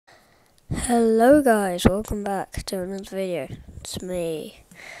Hello guys, welcome back to another video. It's me.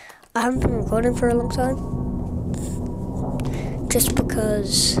 I haven't been recording for a long time, just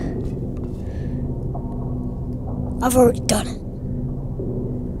because I've already done it.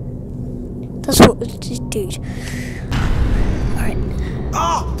 That's what this dude. Alright.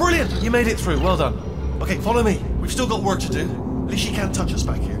 Ah, brilliant! You made it through, well done. Okay, follow me. We've still got work to do. At least you can't touch us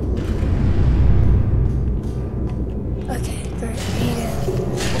back here. Okay, great. Here you go.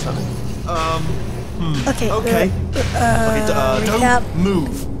 What's happening? Okay. Don't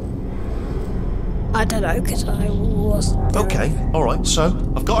move. I don't know, because I wasn't. Okay, alright, so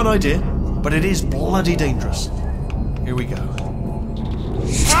I've got an idea, but it is bloody dangerous. Here we go.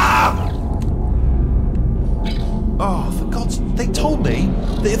 Ah! Oh, for God's... They told me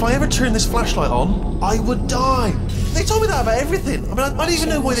that if I ever turned this flashlight on, I would die. They told me that about everything. I mean, I don't even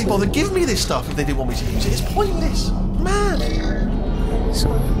know why they bothered giving me this stuff if they didn't want me to use it. It's pointless. Man. This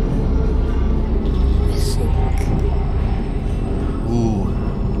one. I think.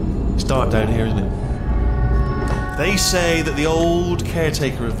 Ooh. It's dark down here, isn't it? They say that the old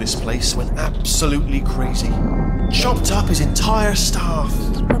caretaker of this place went absolutely crazy. Chopped up his entire staff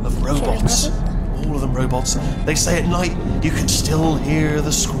of robots. All of them robots. They say at night you can still hear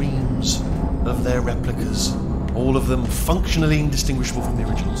the screams of their replicas. All of them functionally indistinguishable from the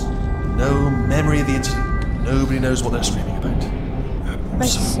originals. No memory of the incident. Nobody knows what they're screaming about.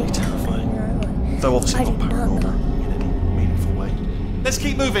 Absolutely terrifying. Though obviously not paranormal in any meaningful way. Let's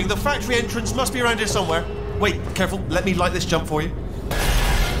keep moving. The factory entrance must be around here somewhere. Wait, careful. Let me light this jump for you.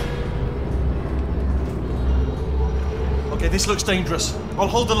 Okay, this looks dangerous. I'll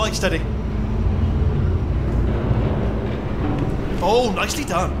hold the light steady. Oh, nicely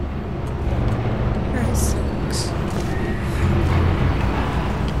done. Nice.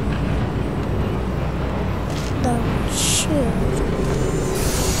 No, shit.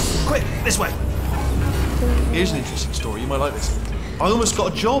 Quick, this way. Here's an interesting story. You might like this. I almost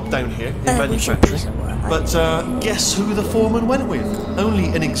got a job down here in manufacturing, but guess who the foreman went with? Only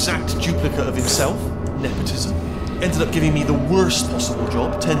an exact duplicate of himself. Nepotism. Ended up giving me the worst possible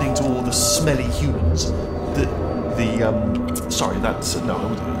job, tending to all the smelly humans. Sorry, that's no, I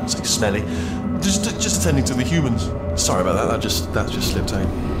wouldn't say smelly. Just attending to the humans. Sorry about that. That just slipped out.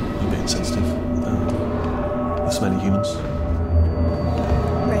 I'm being sensitive. The smelly humans.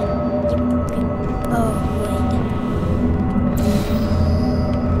 Right. Oh,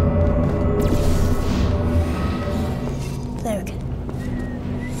 wait. There we go.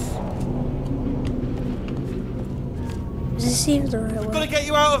 This seems the right way. Gotta get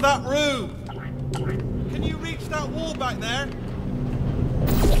you out of that room! Can you reach that wall back there?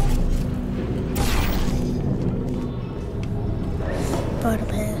 Bottom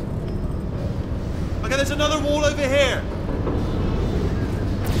here. Okay, there's another wall over here.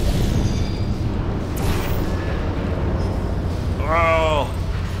 Oh,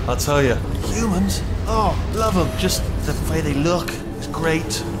 I'll tell you, humans, oh, love them. Just the way they look is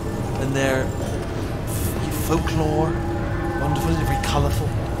great. And their folklore, wonderful, they're very colourful.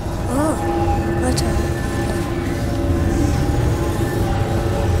 Oh, my turn.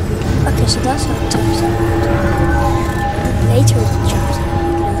 Okay, so that's how it turns out. And later in the chapter,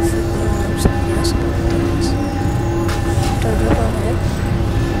 you're gonna figure something else about things. Don't know about it.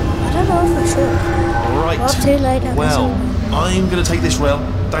 I don't know for sure. Right. Well, too late now. Well, I'm going to take this rail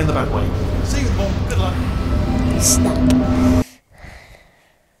down the back way. See you, Paul. Good luck. Snap.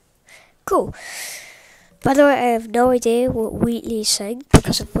 Cool. By the way, I have no idea what Wheatley's saying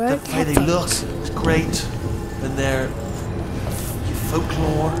because of where The way they look is great, and their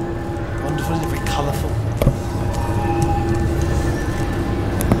folklore, wonderful, they're very colourful.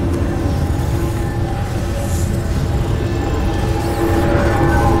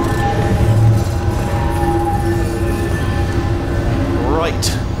 Right,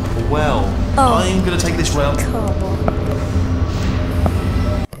 well, I'm going to take this rail. Come on.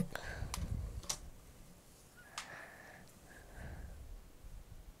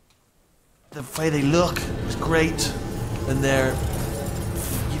 The way they look is great, and their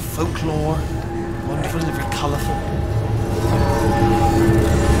folklore, wonderful, they're very colourful.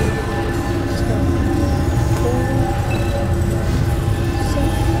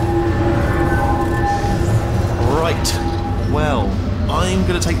 Right, well, I'm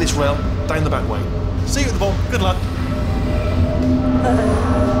going to take this rail down the back way. See you at the ball. Good luck. Okay.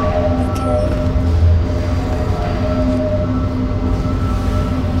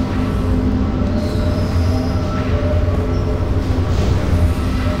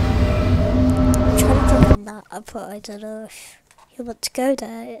 But I don't know if you want to go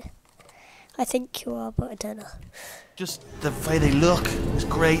there. I think you are, but I don't know. Just the way they look is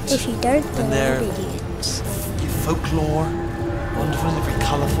great. If you don't, then And they're they're idiots. folklore, wonderful and very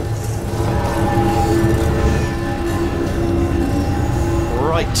colourful.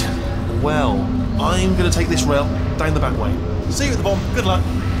 Right, well, I'm going to take this rail down the back way. See you at the bomb. Good luck.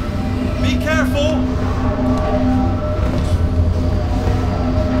 Be careful.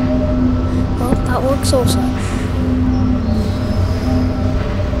 Well, that works also.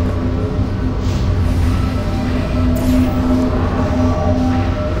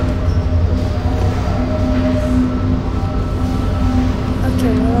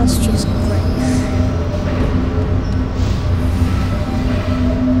 Okay, well that's just great.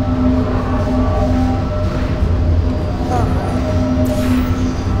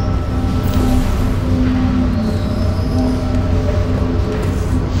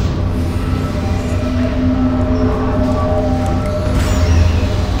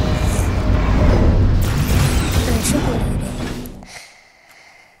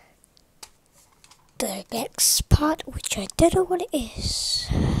 The next part, which I don't know what it is,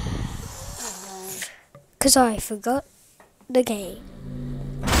 because I forgot the game.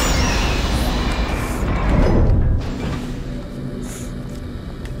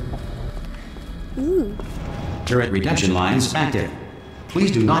 Ooh. Turret redemption lines active.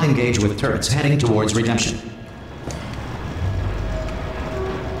 Please do not engage with turrets heading towards redemption.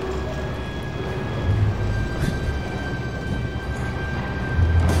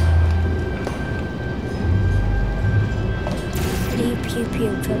 Pew pew,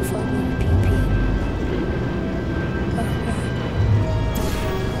 I'm trying to find my pew pew.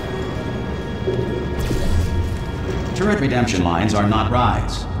 Turret redemption lines are not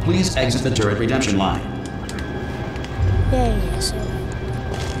rides. Please exit the turret redemption line. Yeah, so.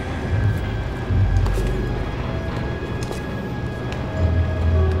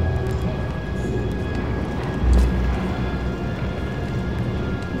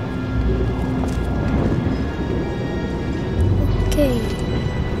 Okay.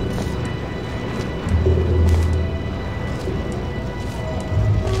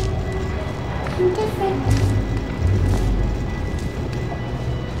 I'm different.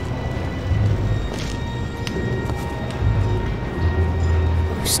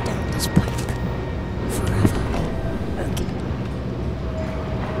 Goes down this pipe forever. Okay.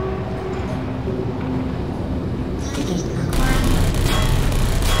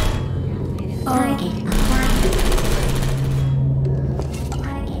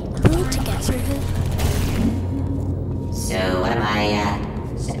 I need to get through here. So what am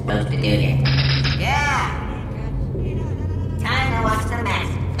I supposed to do here? Yeah! Time to watch the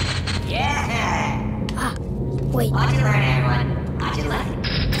match. Yeah! Ah, wait. Watch and learn, everyone. Watch and learn.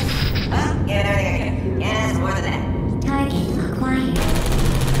 Oh, get it over here. Yeah, it's more than that. Target acquired.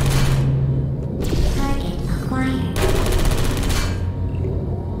 Target acquired.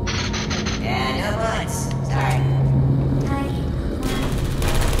 Yeah, no bullets. Sorry. Target acquired.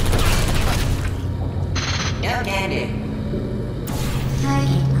 No can do.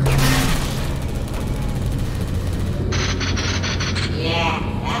 Target acquired. Yeah,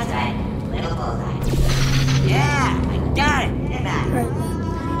 that's right. Little bullseye. Yeah, I got it. Get back. Right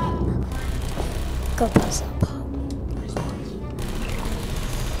then. Go past that part.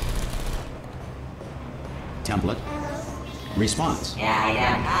 Template. Response. Yeah, I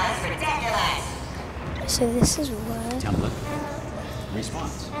know. Oh, that's ridiculous. So this is where Template.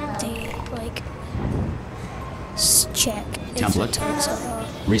 Response. they like check if the Template. turrets are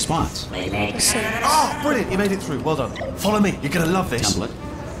Response. Wait, wait. the same. Oh, brilliant. You made it through. Well done. Follow me. You're going to love this. Template.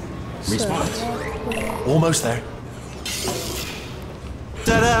 Response. Almost there.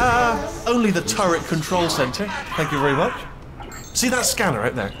 Ta-da! Only the turret control center. Thank you very much. See that scanner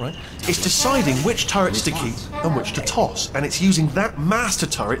out there, right? It's deciding which turrets to keep and which to toss, and it's using that master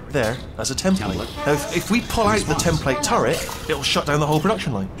turret there as a template. Now, if we pull out the template turret, it'll shut down the whole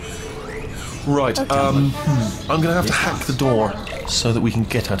production line. Right, I'm gonna have to hack the door so that we can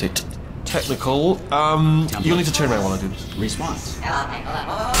get at it. Technical, you'll need to turn around while I do this. Response.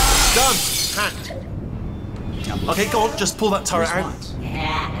 Done! Hacked. Template. Okay, go on, just pull that turret out. Response.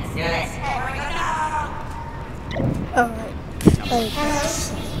 Yeah, let's do this. Alright.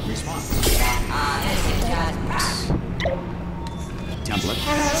 Response. Oh, Template.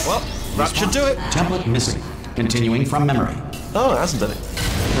 Well, that should do it. Template missing. Continuing from memory. Oh, it hasn't done it.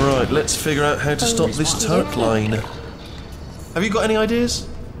 Right, let's figure out how to stop this turret line. Have you got any ideas?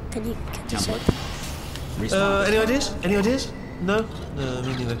 Can you say? Response. Any ideas? Any ideas? No? No,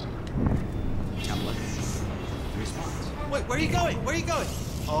 me neither. Template. Response. Wait, where are you going? Where are you going?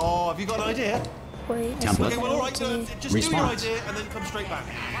 Oh, have you got an idea? Wait, Template. Okay, well, all right, just Response. do your idea and then come straight back.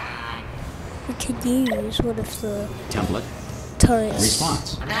 we could use one of the Template. turrets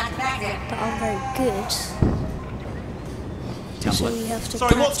Response. I'm not infected. that aren't very good. So Template. we have to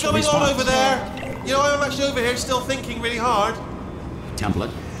Sorry, what's patch going it. on Response. over there? You know, I'm actually over here still thinking really hard.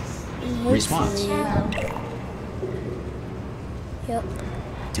 Template. And Response. hopefully- Yep.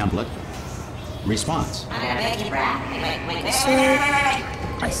 Template. Response. I'm gonna make you proud. Wait. So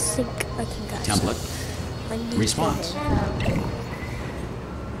I think I can get Template. I need Response. that.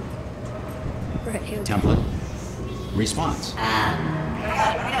 Right here. Template. Response. Oh,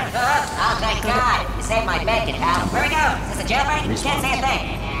 thank God. You saved my bacon, pal. Where we go? Is this a jailbreak? Response. Can't say a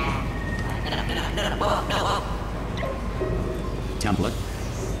thing. No. Whoa. Template.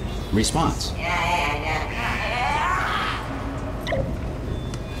 Response.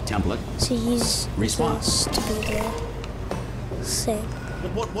 Template. So he's Response. supposed to be the thing.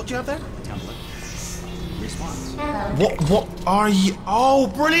 What do you have there? Template. Response. What are you? Oh,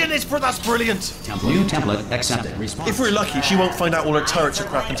 brilliant! That's brilliant. Template. New template accepted. Response. If we're lucky, she won't find out all her turrets are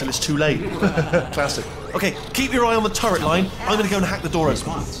crap until it's too late. Classic. Okay, keep your eye on the turret line. I'm going to go and hack the door open.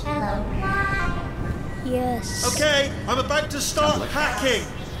 Response. Yes. Okay, I'm about to start Template. hacking.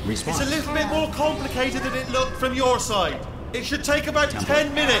 Response. It's a little bit more complicated than it looked from your side. It should take about Template.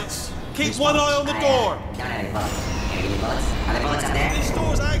 10 minutes. Keep Response. one eye on the door. Don't have any bullets. Any bullets? Are there bullets up there? This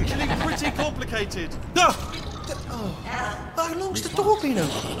door's actually pretty complicated. No! Oh, how long's the door been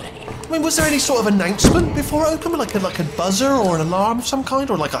open? I mean, was there any sort of announcement before it opened? Like a buzzer or an alarm of some kind?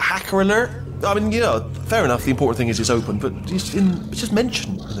 Or like a hacker alert? I mean, you know, fair enough, the important thing is it's open, but it's just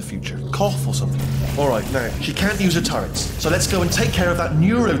mentioned in the future. Cough or something. Alright, now, she can't use her turrets, so let's go and take care of that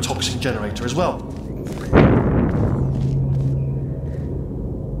neurotoxin generator as well.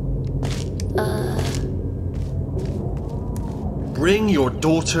 Bring your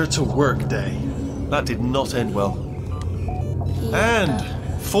daughter to work day. That did not end well.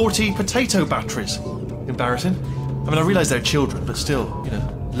 And 40 potato batteries. Embarrassing. I mean, I realise they're children, but still, you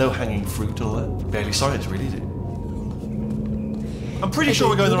know, low-hanging fruit and all that. Barely science, really, is it? I'm pretty sure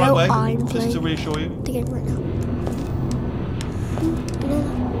we're going the right way, I'm just to playing reassure you. the game right now. You know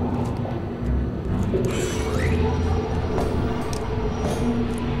that?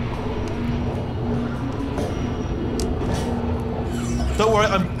 Don't worry,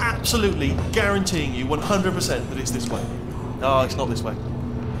 I'm absolutely guaranteeing you 100% that it's this way. No, it's not this way.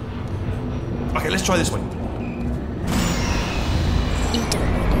 Okay, let's try this way. You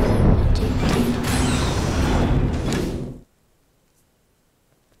don't know, do you?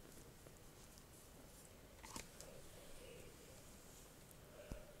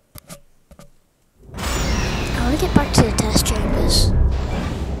 I want to get back to the test chambers.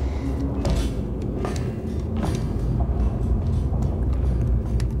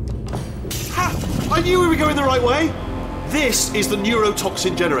 Ha! I knew we were going the right way! This is the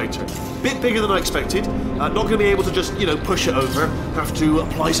neurotoxin generator. Bit bigger than I expected. Not going to be able to just, you know, push it over. Have to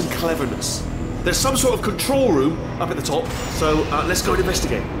apply some cleverness. There's some sort of control room up at the top, so let's go and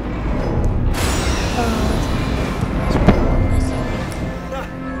investigate.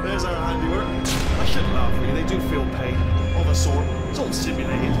 There's our handiwork. I shouldn't laugh, really. They do feel pain of a sort. It's all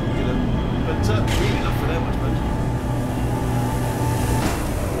simulated, you know. But really enough for them, I suppose.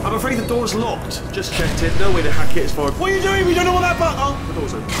 I'm afraid the door's locked. Just checked it. No way to hack it as far as... What are you doing? We don't know what that button... Oh, the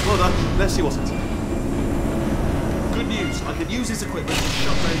door's open. Well done. Let's see what's inside. Good news. I can use this equipment to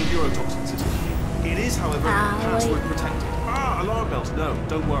shut down the neurotoxin system. It is, however, password protected. Ah, alarm bells. No,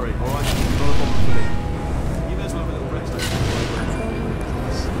 don't worry. All right, not a problem for me. You may as well have a little rest.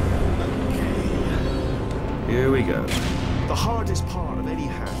 Okay. Here we go. The hardest part of any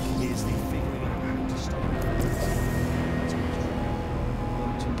hack is the figuring out how to start.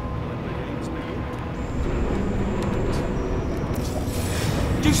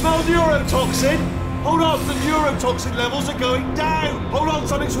 Do you smell neurotoxin? Hold on, the neurotoxin levels are going down. Hold on,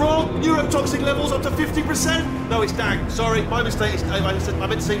 something's wrong. Neurotoxin levels up to 50%. No, it's down. Sorry, my mistake. I meant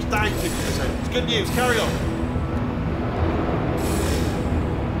to say it's down 50%. It's good news. Carry on.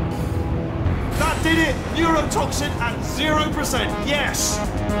 That did it. Neurotoxin at 0%. Yes.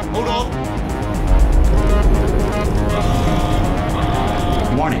 Hold on.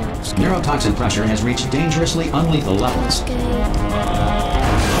 Warning. Neurotoxin pressure has reached dangerously unlethal levels.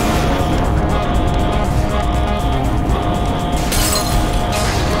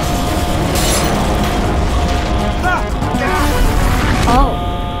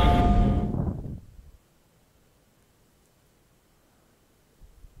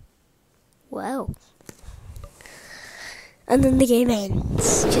 Wow. And then the game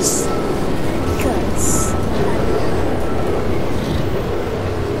ends, just because.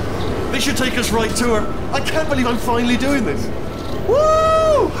 This should take us right to her. I can't believe I'm finally doing this.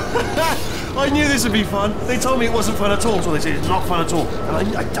 Woo! I knew this would be fun. They told me it wasn't fun at all, so they said it's not fun at all.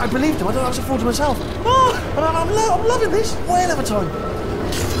 And I believed them. I don't know how to fool to myself. Oh, and I'm loving this. Whale of a time.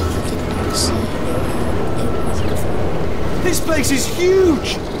 This place is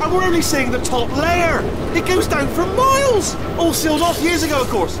huge, and we're only seeing the top layer. It goes down for miles. All sealed off years ago, of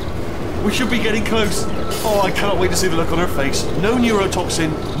course. We should be getting close. Oh, I cannot wait to see the look on her face. No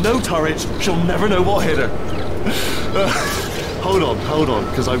neurotoxin, no turrets. She'll never know what hit her. Hold on,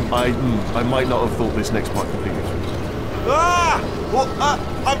 because I might not have thought this next part completely through. Ah! Well,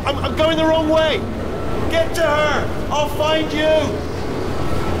 I'm going the wrong way. Get to her. I'll find you.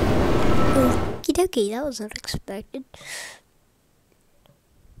 Okie dokie, that was unexpected.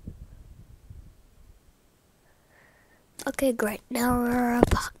 Okay, great. Now we're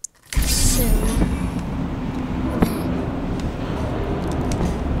up. So.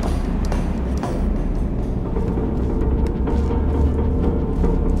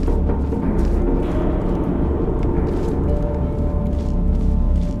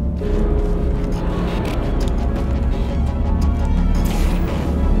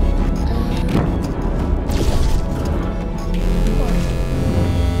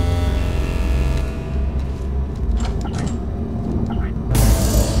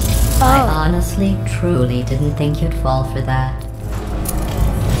 Honestly, truly didn't think you'd fall for that.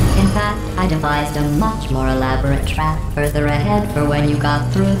 In fact, I devised a much more elaborate trap further ahead for when you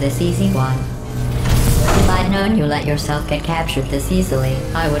got through this easy one. If I'd known you let yourself get captured this easily,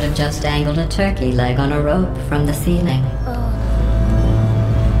 I would have just dangled a turkey leg on a rope from the ceiling.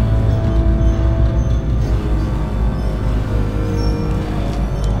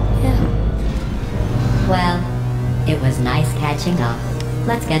 Well, it was nice catching up.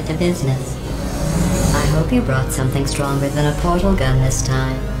 Let's get to business. I hope you brought something stronger than a portal gun this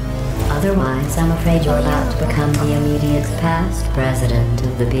time. Otherwise, I'm afraid you're about to become the immediate past president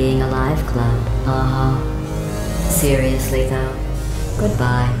of the Being Alive Club. Seriously though,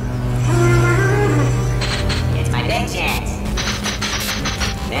 goodbye. It's my big chance.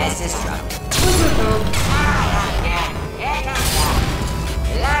 This is trouble. Here comes that.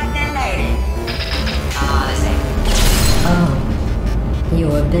 Locked and loaded. Oh, this ain't. Oh, you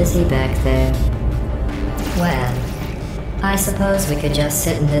were busy back there. Well, I suppose we could just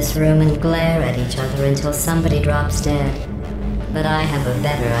sit in this room and glare at each other until somebody drops dead. But I have a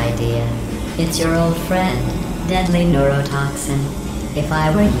better idea. It's your old friend, deadly neurotoxin. If I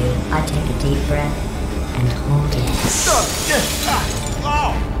were you, I'd take a deep breath and hold it.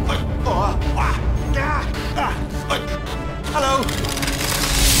 Hello.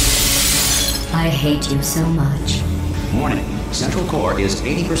 I hate you so much. Warning. Central core is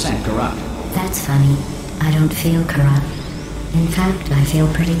 80% corrupt. That's funny. I don't feel corrupt. In fact, I feel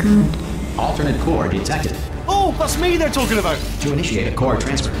pretty good. Alternate core detected. Oh, that's me they're talking about. To initiate a core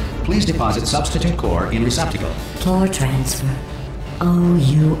transfer, please deposit substitute core in receptacle. Core transfer. Oh,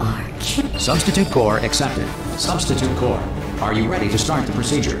 you are Substitute core accepted. Substitute core. Are you ready to start the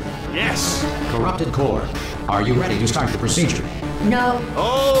procedure? Yes. Corrupted core. Are you ready to start the procedure? No.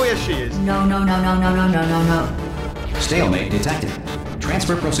 Oh, yes she is. No. Stalemate detected.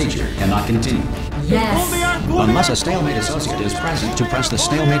 Transfer procedure cannot continue. Yes. Unless a stalemate associate is present to press the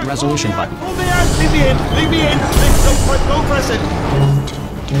stalemate resolution button. Hold me out. Leave me in. Leave me in. Don't press it. Don't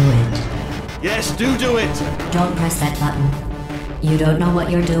do it. Yes, do it. Don't press that button. You don't know what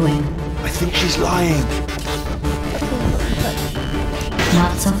you're doing. I think she's lying.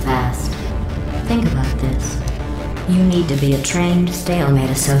 Not so fast. Think about this. You need to be a trained stalemate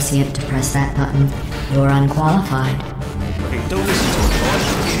associate to press that button. You're unqualified. Okay, don't listen to it.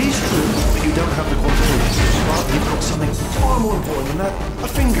 It is true that you don't have the qualifications, but you've got something far more important than that. A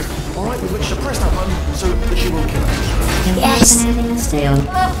finger, alright, with which to press that button so that she won't kill us. Yes. Impersonating a stalemate.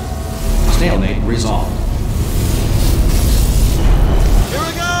 Stalemate resolved. Here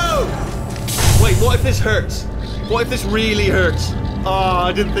we go! Wait, what if this hurts? What if this really hurts? Ah,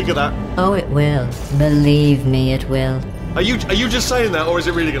 I didn't think of that. Oh, it will. Believe me, it will. Are you just saying that, or is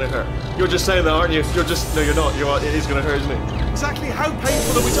it really going to hurt? You're just saying that, aren't you? You're just... No, you're not. It is going to hurt, isn't it? Exactly how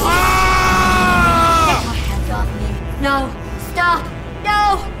painful are we to... Ah! Get my hands off me. No. Stop.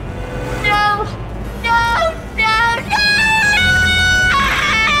 No. No. No. No. No.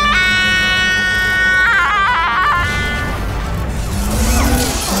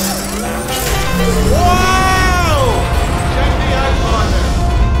 Wow! Check me out, partner.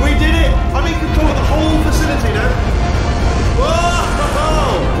 We did it! I'm in control of the whole facility now. Whoa!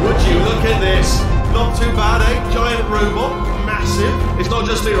 Would you look at this? Not too bad, eh? Giant robot, massive. It's not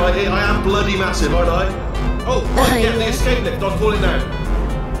just me right here. I am bloody massive, aren't I? Oh, right, get the escape lift. I'll call it now.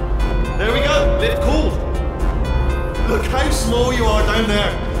 There we go. Lift called. Look how small you are down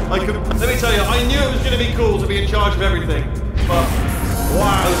there. Let me tell you, I knew it was going to be cool to be in charge of everything. But,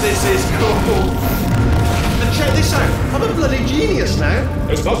 wow, this is cool. And check this out, I'm a bloody genius now.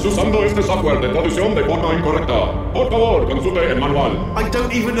 Estás usando este software de traducción de forma incorrecta. Por favor, consulte el manual. I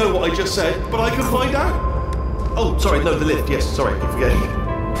don't even know what I just said, but I can find out. Oh, sorry, no, the lift, yes, sorry, I keep forgetting.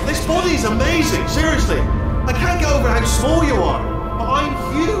 This body is amazing, seriously. I can't get over how small you are, but I'm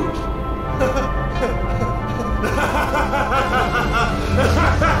huge.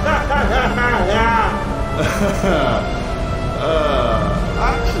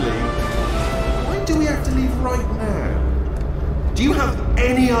 Actually, why do we have to leave right now? Do you have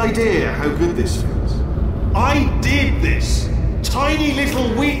any idea how good this feels? I did this. Tiny little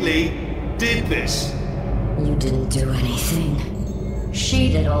Wheatley did this. You didn't do anything.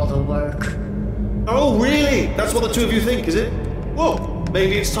 She did all the work. Oh, really? That's what the two of you think, is it? Well,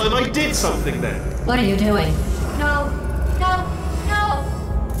 maybe it's time I did something then. What are you doing? No, no, no!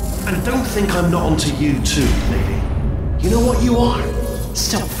 And don't think I'm not onto you too, lady. You know what you are?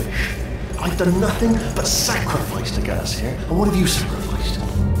 Selfish. I've done nothing but sacrifice to get us here. And what have you sacrificed?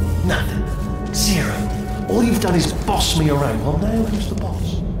 Nothing. Zero. All you've done is boss me around. Well, now who's the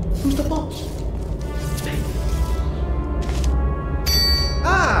boss? Who's the boss? It's me.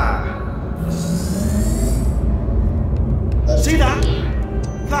 Ah! See that?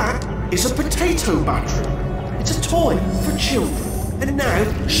 That is a potato battery. It's a toy for children. And now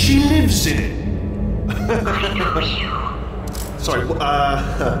she lives in it. I know you. Sorry,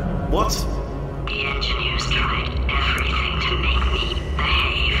 what? The engineers tried everything to make me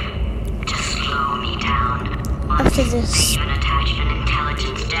behave, to slow me down. After this, They even attached an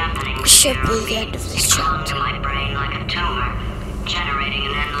intelligence dampening should meter be on the end of this It clung chapter. to my brain like a tumor, generating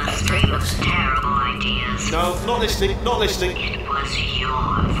an endless stream of terrible ideas. No, not listening, not listening. It was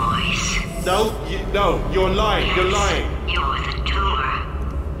your voice. No, you're lying, you're lying. You're the tumor.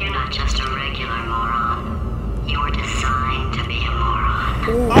 You're not just a regular moron. You're designed to be a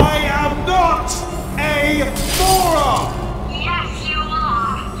moron. I am not a moron! Yes, you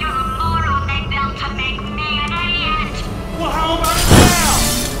are. You're the moron they built to make me an idiot. Well, how about now?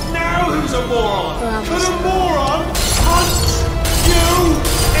 Now who's a moron? Could a moron punch you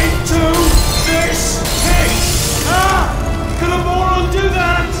into this pit? Ah! Could a moron do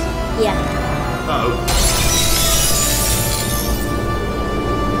that? yeah. Uh-oh.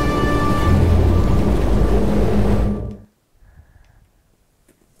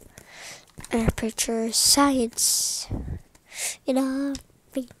 Aperture science. I don't know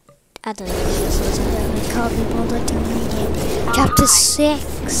if this is I can't be bothered to read it. Chapter 6.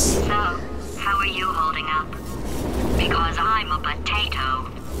 So, how are you holding up? Because I'm a potato.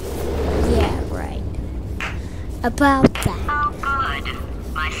 Yeah, right. About that. Oh, good.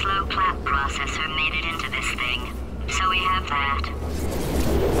 My slow clap processor made it into this thing. So we have that.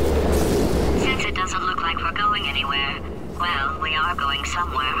 Since it doesn't look like we're going anywhere, well, we are going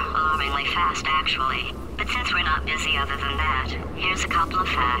somewhere, alarmingly fast actually. But since we're not busy other than that, here's a couple of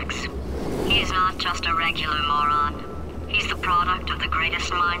facts. He's not just a regular moron. He's the product of the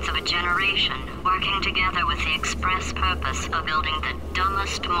greatest minds of a generation, working together with the express purpose of building the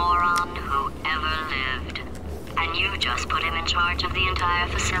dumbest moron who ever lived. And you just put him in charge of the entire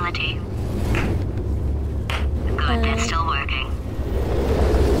facility. Good, it's still working.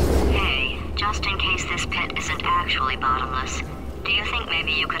 Hey, just in case this pit isn't actually bottomless, do you think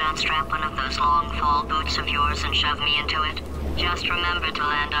maybe you could unstrap one of those long fall boots of yours and shove me into it? Just remember to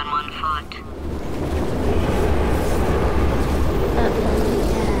land on one foot.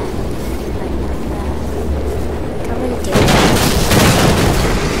 Can't really do that.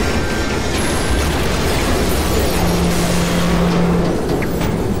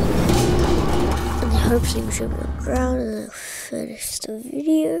 And hopefully we should look around and finish the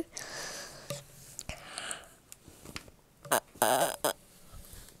video.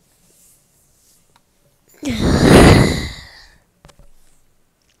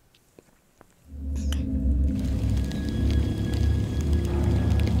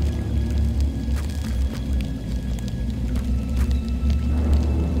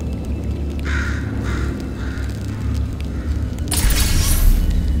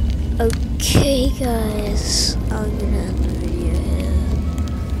 Okay guys, I'm gonna end the video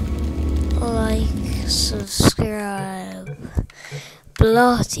here. Like, subscribe,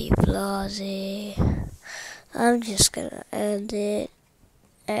 bloody. I'm just gonna end it.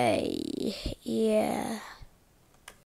 Yeah.